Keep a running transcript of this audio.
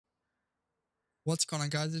What's going on,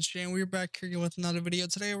 guys? It's Jay and we're back here with another video.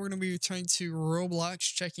 Today we're going to be returning to Roblox,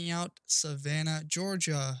 checking out Savannah,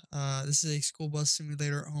 Georgia. This is a school bus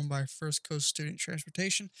simulator owned by First Coast Student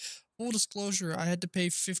Transportation. Full disclosure, I had to pay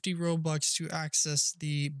 50 Robux to access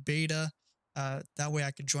the beta. That way I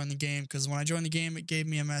could join the game, because when I joined the game, it gave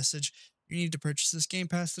me a message. You need to purchase this game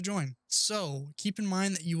pass to join. So keep in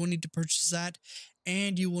mind that you will need to purchase that,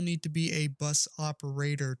 and you will need to be a bus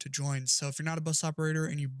operator to join. So if you're not a bus operator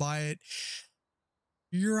and you buy it,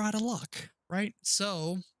 you're out of luck, right?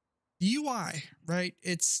 So the UI, right?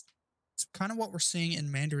 It's kind of what we're seeing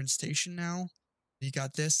in Mandarin Station now. You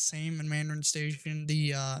got this same in Mandarin Station.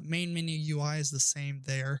 The main menu UI is the same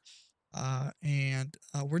there. And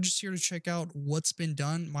we're just here to check out what's been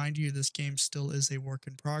done. Mind you, this game still is a work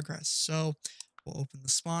in progress. So we'll open the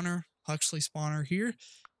spawner, Huxley spawner here.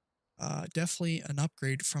 Definitely an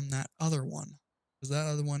upgrade from that other one, because that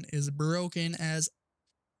other one is broken as.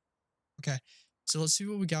 Okay, so let's see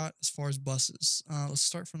what we got as far as buses. Let's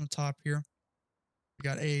start from the top here. We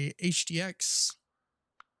got a HDX.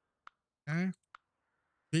 Okay.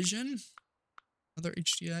 Vision. Another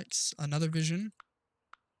HDX. Another Vision.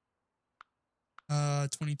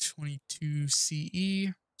 2022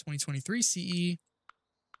 CE. 2023 CE.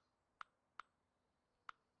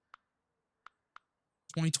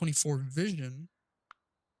 2024 Vision.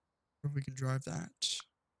 If we can drive that.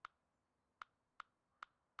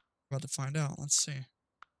 About to find out. Let's see.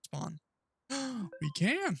 Spawn. We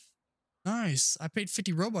can. Nice. I paid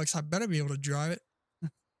 50 Robux. I better be able to drive it.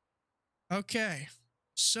 Okay.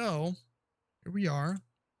 So here we are.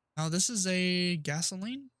 Now this is a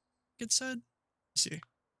gasoline, it said. Let's see.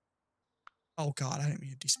 Oh god, I didn't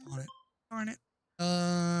mean to despawn it. Darn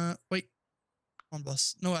it. Wait. On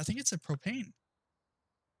bus. No, I think it's a propane.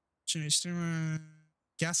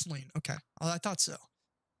 Gasoline. Okay. Oh, I thought so.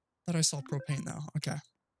 Thought I saw propane though. Okay.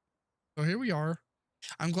 So here we are.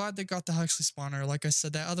 I'm glad they got the Huxley spawner. Like I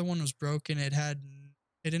said, that other one was broken. It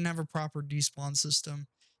didn't have a proper despawn system.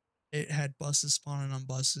 It had buses spawning on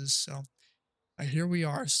buses. So here we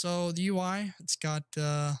are. So the UI, it's got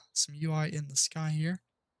some UI in the sky here.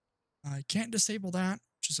 I can't disable that,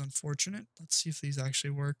 which is unfortunate. Let's see if these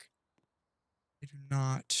actually work. They do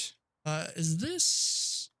not. Is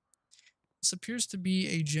this? This appears to be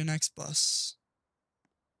a Gen X bus.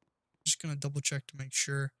 I'm just gonna double check to make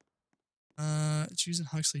sure. It's using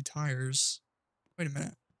Huxley tires. Wait a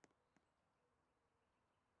minute.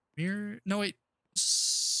 Mirror? No, wait.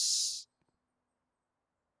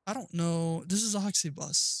 I don't know. This is a Huxley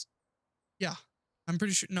bus. Yeah, I'm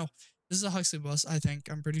pretty sure. No, this is a Huxley bus, I think.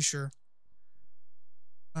 I'm pretty sure.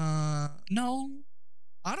 No,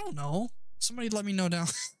 I don't know. Somebody let me know down.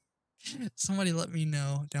 Somebody let me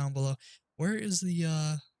know down below. Where is the,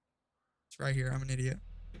 it's right here. I'm an idiot.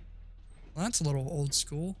 Well, that's a little old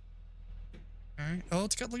school. All right. Oh,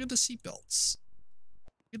 it's got, look at the seatbelts.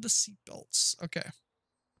 Look at the seatbelts. Okay.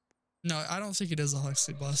 No, I don't think it is a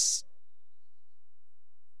Huxley bus.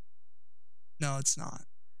 No, it's not.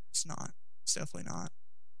 It's not. It's definitely not.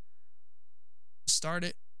 Start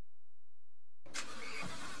it.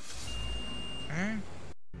 Okay.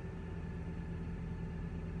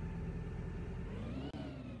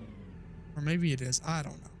 Or maybe it is. I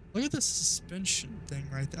don't know. Look at the suspension thing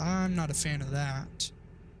right there. I'm not a fan of that.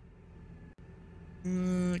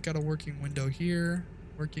 Got a working window here.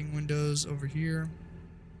 Working windows over here.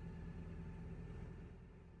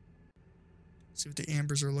 See what the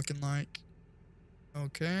ambers are looking like.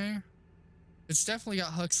 Okay. It's definitely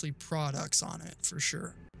got Huxley products on it for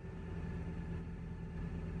sure.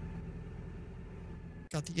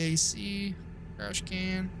 Got the AC, trash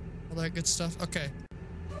can, all that good stuff. Okay.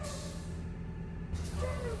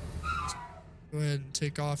 Go ahead and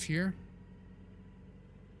take off here.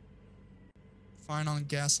 Fine on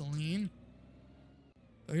gasoline.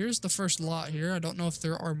 So here's the first lot here. I don't know if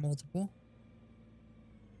there are multiple.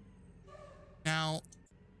 Now,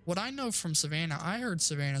 what I know from Savannah, I heard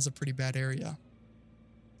Savannah's a pretty bad area.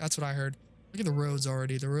 That's what I heard. Look at the roads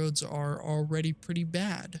already. The roads are already pretty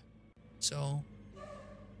bad. So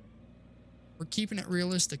we're keeping it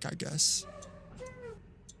realistic, I guess.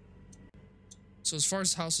 So as far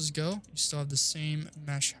as houses go, you still have the same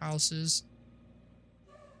mesh houses.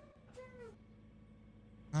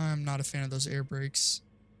 I'm not a fan of those air brakes.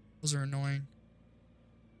 Those are annoying.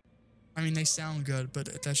 I mean, they sound good,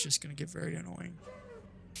 but that's just going to get very annoying.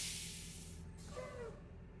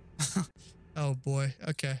 Oh boy.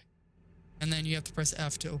 Okay. And then you have to press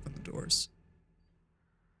F to open the doors.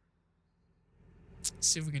 Let's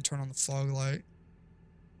see if we can turn on the fog light.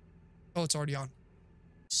 Oh, it's already on.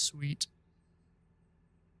 Sweet.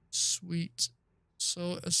 Sweet.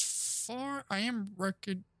 So as far I am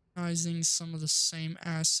Using some of the same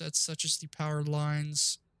assets, such as the power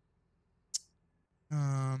lines.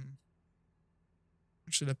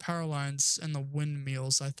 Actually, the power lines and the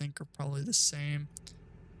windmills, I think, are probably the same.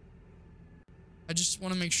 I just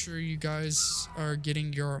want to make sure you guys are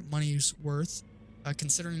getting your money's worth,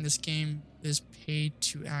 considering this game is paid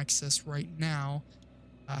to access right now.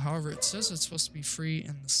 However, it says it's supposed to be free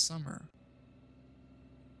in the summer.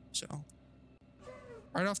 So,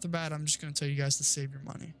 right off the bat, I'm just going to tell you guys to save your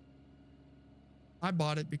money. I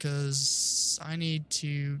bought it because I need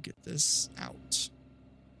to get this out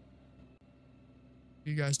for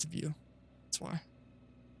you guys to view. That's why.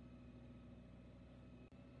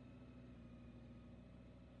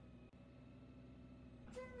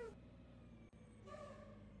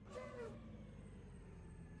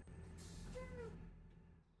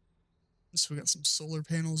 So we got some solar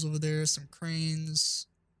panels over there, some cranes,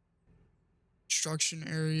 construction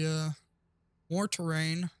area, more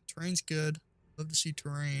terrain. Terrain's good. Love to see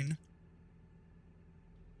terrain.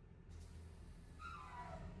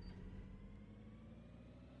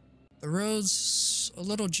 The roads a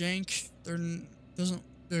little jank. They're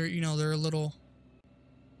a little,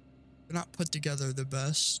 they're not put together the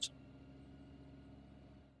best.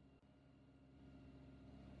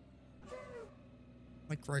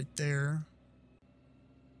 Like right there.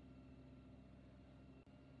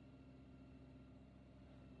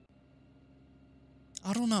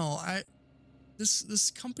 I don't know. This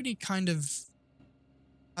company kind of,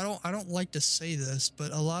 I don't like to say this,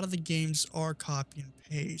 but a lot of the games are copy and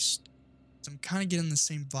paste. So I'm kind of getting the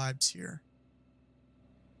same vibes here.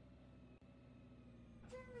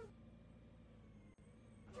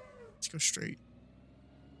 Let's go straight.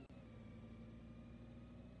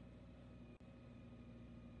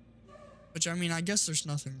 Which, I mean, I guess there's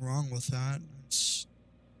nothing wrong with that.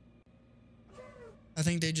 I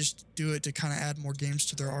think they just do it to kind of add more games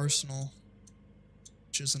to their arsenal,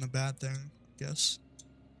 which isn't a bad thing, I guess.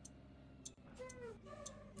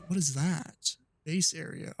 What is that? Base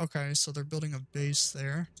area. Okay, so they're building a base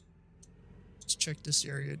there. Let's check this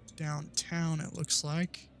area downtown, it looks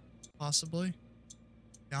like. Possibly.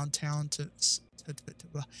 Downtown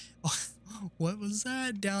what was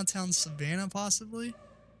that? Downtown Savannah, possibly?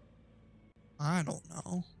 I don't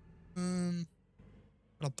know.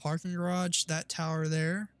 Got a parking garage, that tower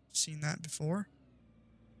there. Seen that before.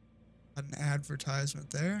 Got an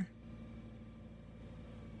advertisement there.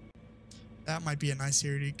 That might be a nice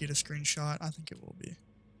area to get a screenshot. I think it will be.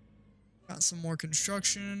 Got some more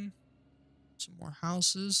construction. Some more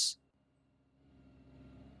houses.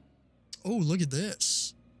 Oh, look at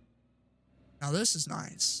this. Now this is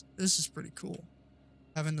nice. This is pretty cool.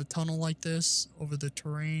 Having the tunnel like this over the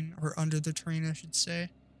terrain, or under the terrain, I should say.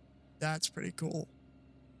 That's pretty cool.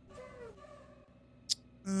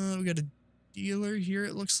 We got a dealer here,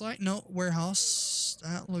 it looks like. No, warehouse.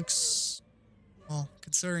 That looks... Well,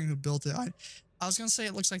 considering who built it, I was gonna say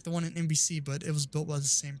it looks like the one in NBC, but it was built by the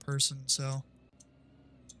same person, so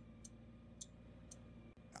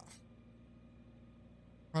yeah.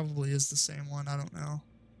 Probably is the same one, I don't know.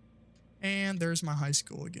 And there's my high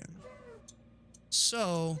school again.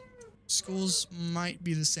 So schools might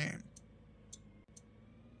be the same.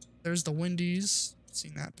 There's the Wendy's,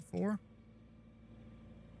 seen that before.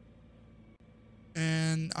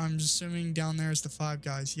 And I'm assuming down there is the Five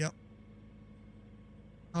Guys. Yep.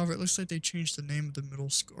 However, it looks like they changed the name of the middle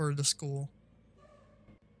school, or the school.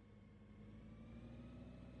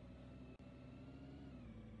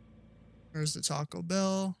 There's the Taco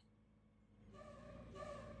Bell.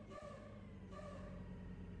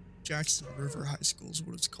 Jackson River High School is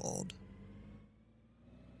what it's called.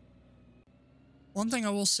 One thing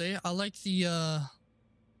I will say, I like the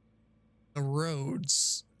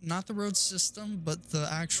roads. Not the road system, but the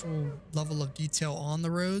actual level of detail on the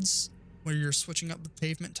roads, where you're switching up the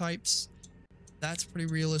pavement types. That's pretty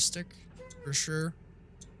realistic, for sure.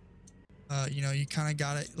 You know, you kind of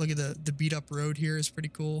got it. Look at the beat up road here is pretty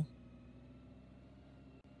cool.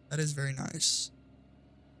 That is very nice.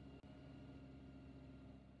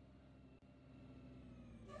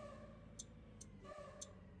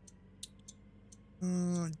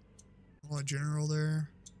 Dollar General there.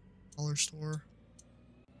 Dollar store.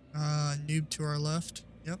 Noob to our left.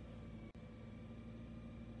 Yep.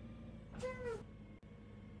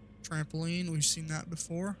 Trampoline, we've seen that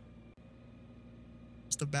before.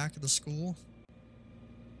 It's the back of the school.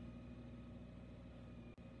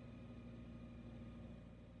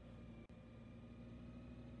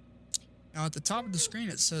 Now at the top of the screen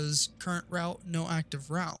it says current route, no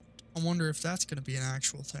active route. I wonder if that's going to be an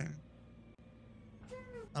actual thing.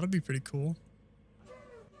 That'll be pretty cool.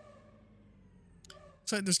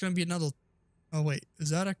 Looks like there's going to be another Oh wait, is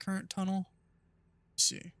that a current tunnel? Let's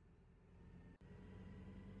see.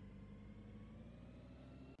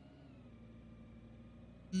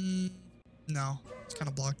 No, it's kind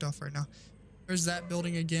of blocked off right now. There's that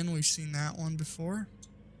building again. We've seen that one before.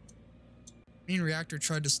 Me and Reactor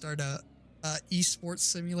tried to start a esports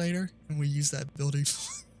simulator, and we used that building.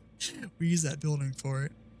 We used that building for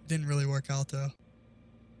it. It didn't really work out though.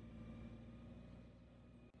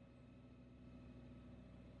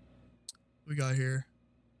 We got here.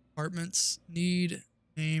 Apartments. Need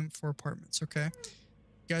name for apartments. Okay.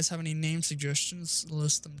 You guys have any name suggestions?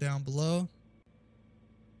 List them down below.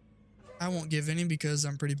 I won't give any because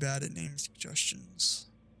I'm pretty bad at name suggestions.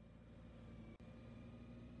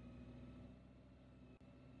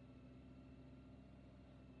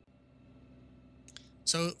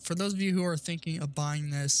 So for those of you who are thinking of buying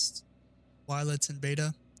this while it's in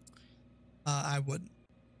beta, I wouldn't.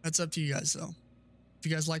 That's up to you guys though. If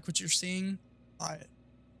you guys like what you're seeing, buy it.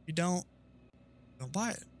 If you don't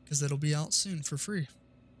buy it because it'll be out soon for free.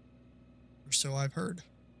 Or so I've heard.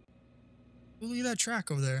 Ooh, look at that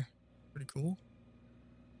track over there. Pretty cool.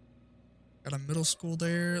 Got a middle school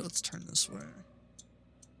there. Let's turn this way.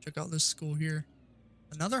 Check out this school here.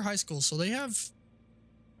 Another high school. So they have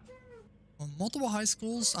multiple high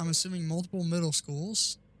schools. I'm assuming multiple middle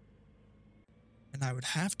schools. And I would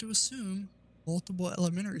have to assume multiple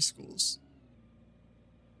elementary schools.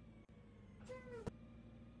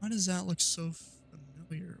 Why does that look so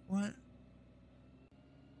familiar? What?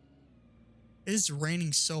 It is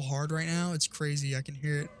raining so hard right now. It's crazy. I can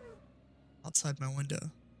hear it outside my window.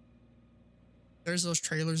 There's those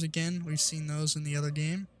trailers again. We've seen those in the other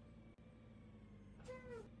game.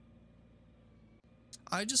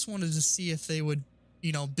 I just wanted to see if they would,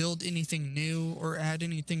 you know, build anything new or add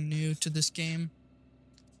anything new to this game,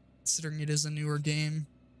 considering it is a newer game.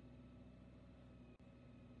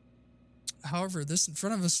 However, this in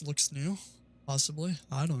front of us looks new. Possibly.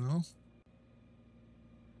 I don't know.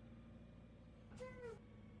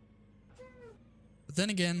 But then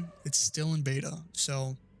again, it's still in beta,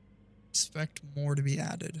 so expect more to be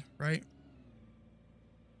added, right?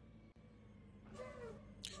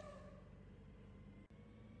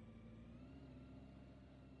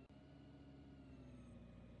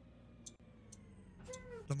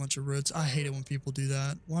 A bunch of roads. I hate it when people do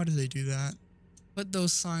that. Why do they do that? Put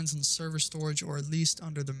those signs in server storage or at least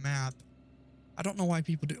under the map. I don't know why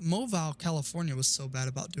people do. Mobile California was so bad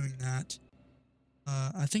about doing that.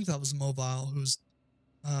 I think that was Mobile, who's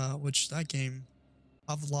which that game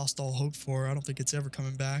I've lost all hope for. I don't think it's ever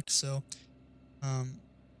coming back. So,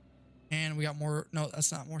 and we got more. No,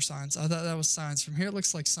 that's not more signs. I thought that was signs. From here, it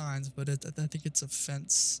looks like signs, but I think it's a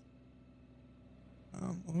fence.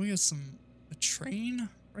 We got a train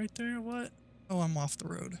right there. What? Oh, I'm off the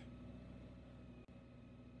road.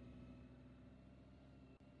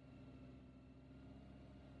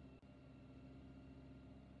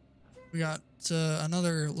 We got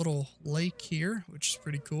another little lake here, which is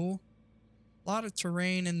pretty cool. A lot of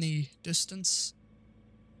terrain in the distance.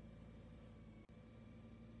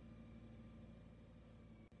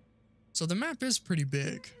 So the map is pretty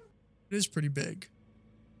big. It is pretty big.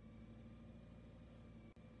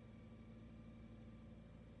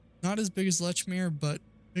 Not as big as Lechmere, but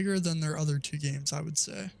bigger than their other two games, I would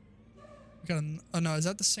say. We got oh no, is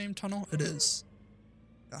that the same tunnel? It is.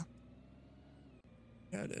 Yeah.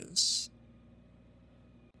 Yeah, it is.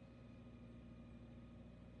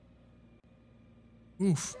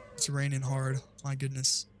 Oof, it's raining hard. My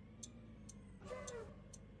goodness.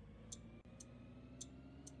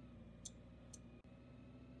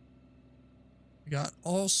 We got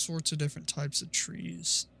all sorts of different types of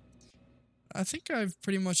trees. I think I've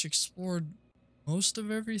pretty much explored most of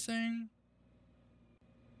everything.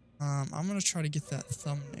 I'm gonna try to get that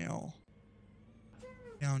thumbnail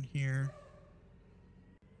down here.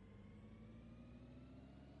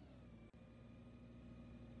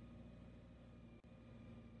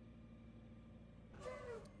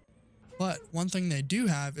 But one thing they do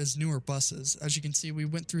have is newer buses. As you can see, we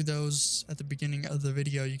went through those at the beginning of the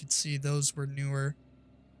video. You can see those were newer.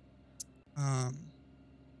 Was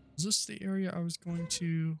this the area I was going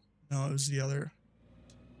to? No, it was the other.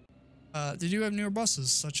 They do have newer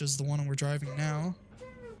buses, such as the one we're driving now.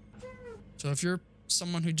 So if you're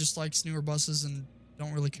someone who just likes newer buses and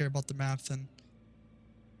don't really care about the map, then,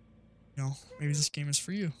 you know, maybe this game is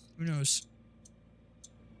for you. Who knows?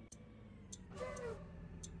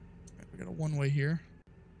 Right, we got a one-way here.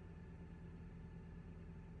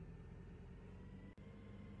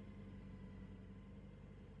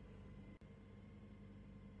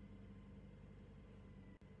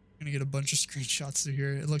 I'm gonna get a bunch of screenshots through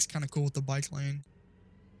here. It looks kind of cool with the bike lane.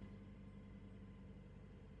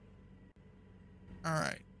 All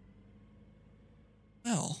right.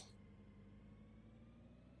 Well,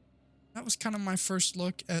 that was kind of my first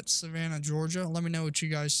look at Savannah, Georgia. Let me know what you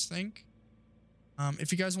guys think.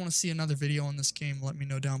 If you guys want to see another video on this game, let me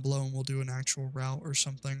know down below and we'll do an actual route or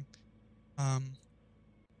something.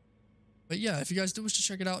 But yeah, if you guys do wish to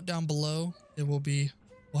check it out down below, it will be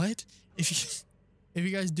what? If you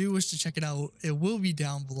guys do wish to check it out, it will be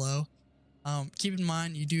down below. Keep in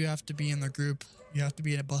mind, you do have to be in the group. You have to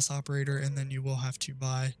be a bus operator, and then you will have to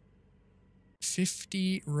buy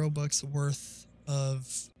 50 Robux worth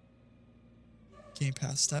of Game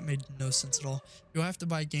Pass. That made no sense at all. You'll have to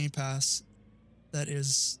buy Game Pass that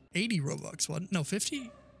is 80 Robux. What? No,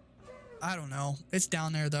 50? I don't know. It's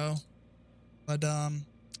down there though. But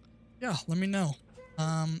yeah, let me know.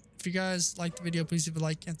 If you guys liked the video, please leave a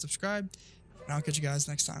like and subscribe. And I'll catch you guys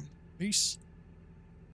next time. Peace.